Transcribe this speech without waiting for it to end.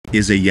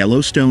Is a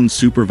Yellowstone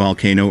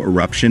supervolcano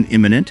eruption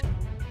imminent?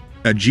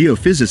 A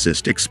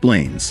geophysicist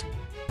explains.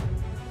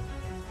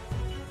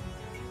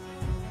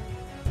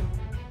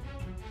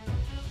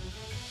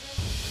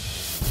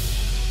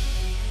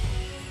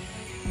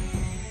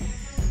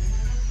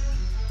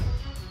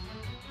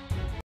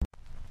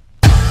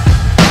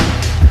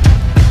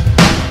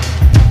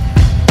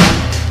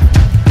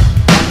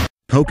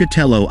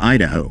 POCATELLO,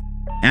 Idaho.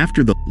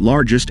 After the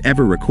largest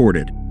ever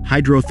recorded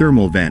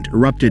hydrothermal vent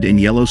erupted in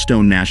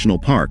Yellowstone National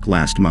Park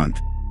last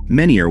month,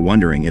 many are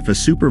wondering if a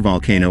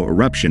supervolcano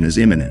eruption is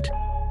imminent.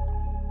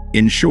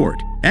 In short,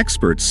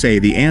 experts say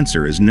the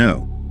answer is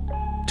no.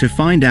 To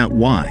find out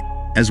why,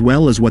 as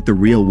well as what the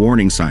real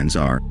warning signs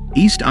are,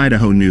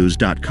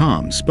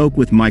 EastIdahoNews.com spoke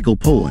with Michael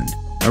Poland,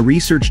 a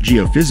research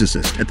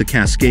geophysicist at the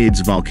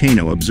Cascades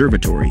Volcano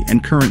Observatory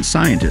and current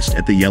scientist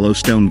at the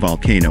Yellowstone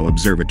Volcano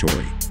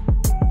Observatory.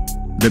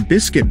 The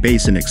Biscuit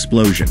Basin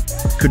explosion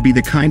could be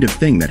the kind of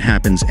thing that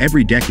happens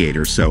every decade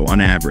or so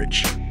on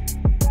average.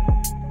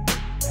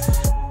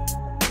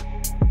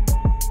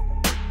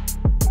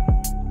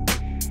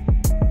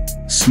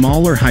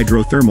 Smaller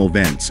hydrothermal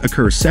vents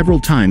occur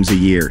several times a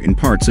year in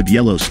parts of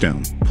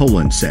Yellowstone,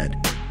 Poland said.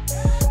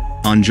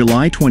 On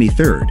July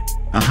 23,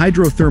 a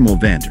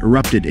hydrothermal vent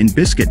erupted in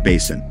Biscuit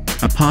Basin,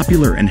 a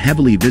popular and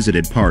heavily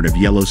visited part of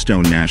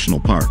Yellowstone National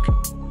Park.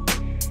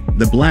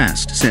 The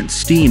blast sent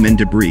steam and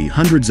debris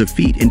hundreds of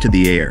feet into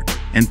the air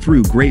and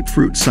threw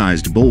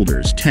grapefruit-sized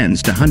boulders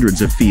tens to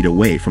hundreds of feet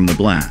away from the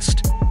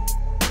blast.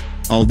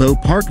 Although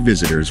park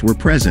visitors were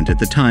present at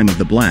the time of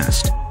the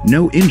blast,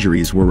 no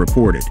injuries were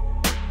reported.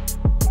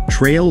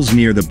 Trails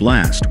near the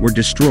blast were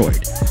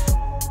destroyed.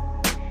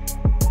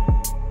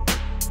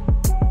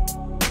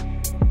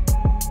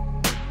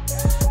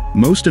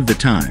 Most of the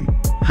time,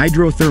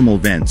 hydrothermal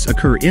vents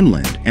occur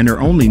inland and are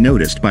only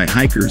noticed by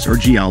hikers or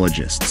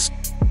geologists.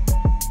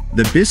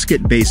 The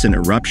Biscuit Basin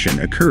eruption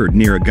occurred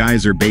near a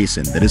geyser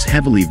basin that is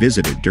heavily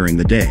visited during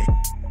the day.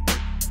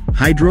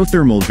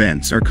 Hydrothermal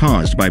vents are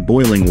caused by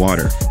boiling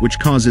water, which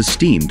causes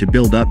steam to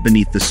build up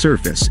beneath the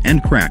surface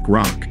and crack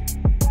rock.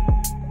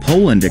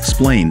 Poland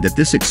explained that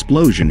this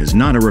explosion is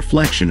not a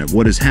reflection of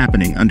what is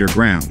happening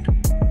underground.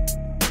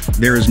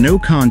 There is no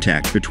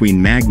contact between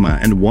magma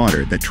and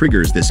water that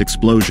triggers this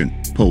explosion,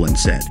 Poland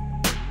said.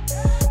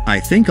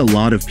 I think a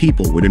lot of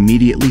people would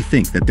immediately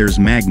think that there's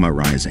magma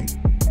rising.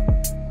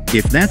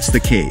 If that's the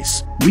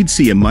case, we'd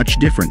see a much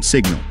different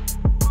signal.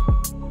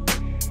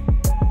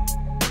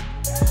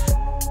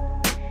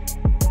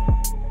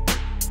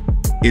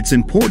 It's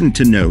important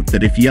to note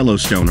that if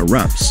Yellowstone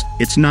erupts,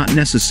 it's not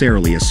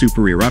necessarily a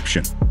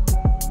super-eruption.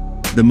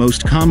 The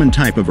most common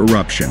type of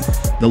eruption,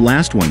 the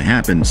last one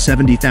happened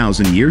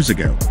 70,000 years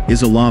ago,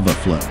 is a lava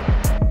flow.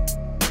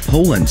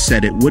 Poland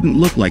said it wouldn't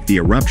look like the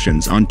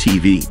eruptions on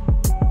TV.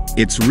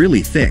 It's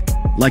really thick,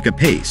 like a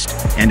paste,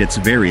 and it's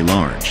very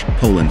large,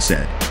 Poland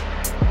said.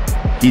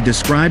 He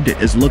described it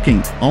as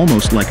looking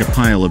almost like a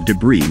pile of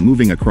debris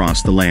moving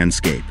across the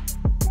landscape.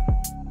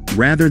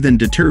 Rather than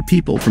deter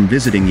people from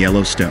visiting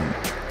Yellowstone,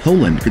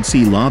 Poland could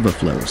see lava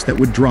flows that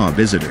would draw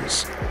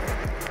visitors.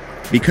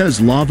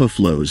 Because lava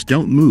flows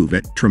don't move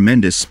at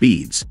tremendous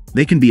speeds,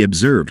 they can be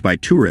observed by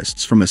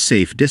tourists from a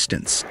safe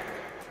distance.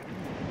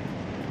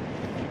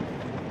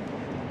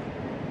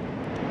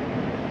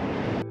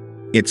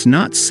 It's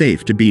not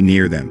safe to be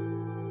near them.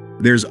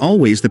 There's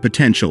always the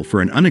potential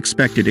for an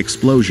unexpected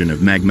explosion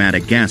of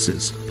magmatic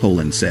gases,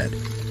 Poland said.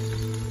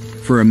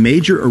 For a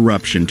major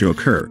eruption to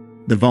occur,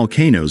 the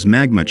volcano's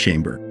magma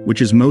chamber,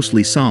 which is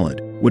mostly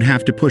solid, would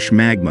have to push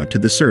magma to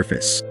the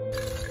surface.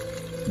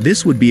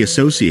 This would be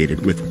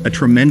associated with a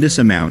tremendous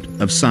amount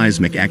of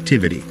seismic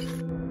activity.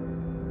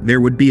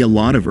 There would be a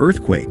lot of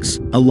earthquakes,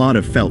 a lot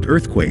of felt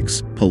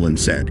earthquakes, Poland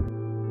said.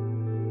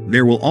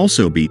 There will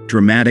also be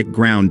dramatic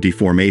ground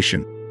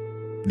deformation.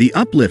 The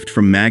uplift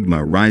from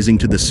magma rising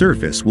to the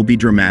surface will be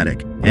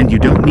dramatic, and you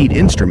don't need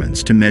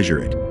instruments to measure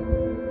it.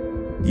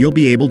 You'll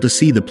be able to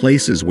see the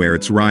places where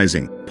it's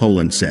rising,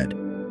 Poland said.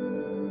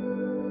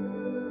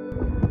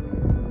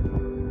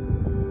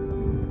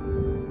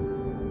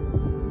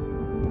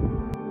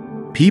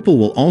 People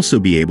will also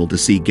be able to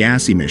see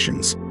gas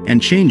emissions,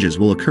 and changes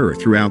will occur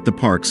throughout the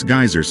park's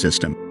geyser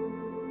system.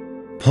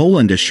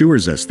 Poland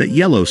assures us that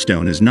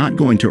Yellowstone is not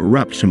going to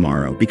erupt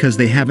tomorrow because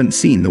they haven't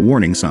seen the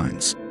warning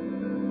signs.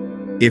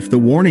 If the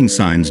warning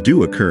signs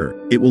do occur,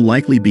 it will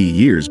likely be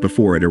years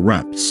before it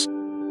erupts.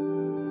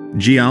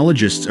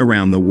 Geologists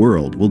around the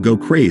world will go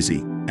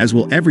crazy, as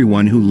will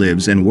everyone who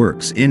lives and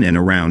works in and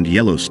around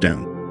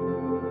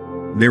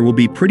Yellowstone. There will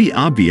be pretty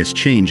obvious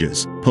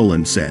changes,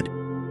 Poland said.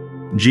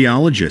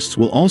 Geologists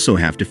will also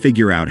have to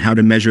figure out how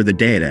to measure the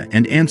data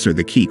and answer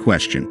the key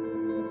question.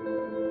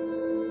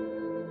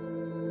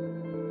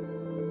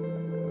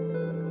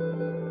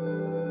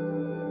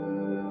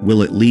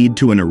 Will it lead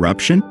to an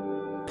eruption?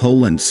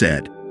 Poland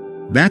said.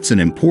 That's an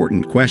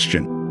important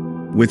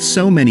question. With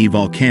so many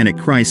volcanic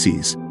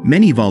crises,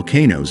 many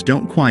volcanoes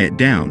don't quiet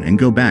down and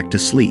go back to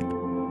sleep.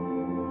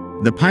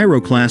 The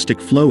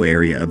pyroclastic flow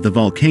area of the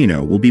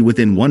volcano will be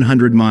within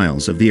 100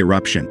 miles of the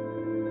eruption.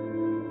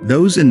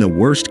 Those in the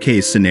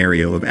worst-case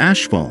scenario of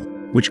ashfall,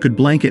 which could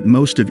blanket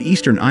most of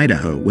eastern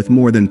Idaho with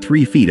more than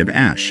 3 feet of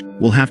ash,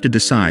 will have to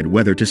decide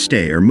whether to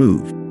stay or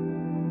move.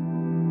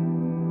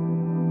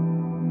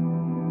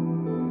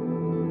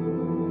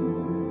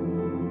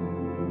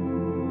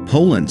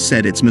 Poland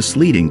said it's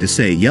misleading to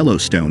say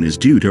Yellowstone is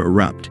due to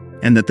erupt,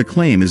 and that the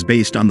claim is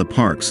based on the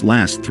park's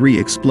last 3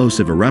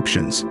 explosive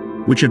eruptions,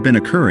 which have been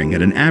occurring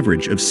at an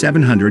average of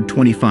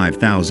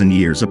 725,000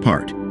 years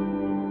apart.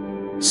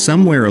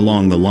 Somewhere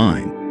along the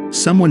line,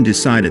 someone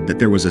decided that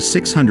there was a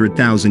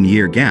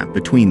 600,000-year gap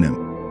between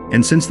them,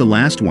 and since the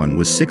last one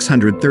was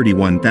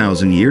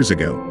 631,000 years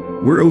ago,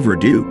 we're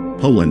overdue,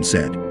 Poland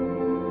said.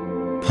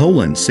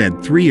 Poland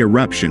said 3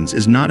 eruptions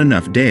is not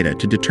enough data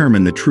to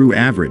determine the true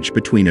average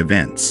between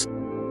events.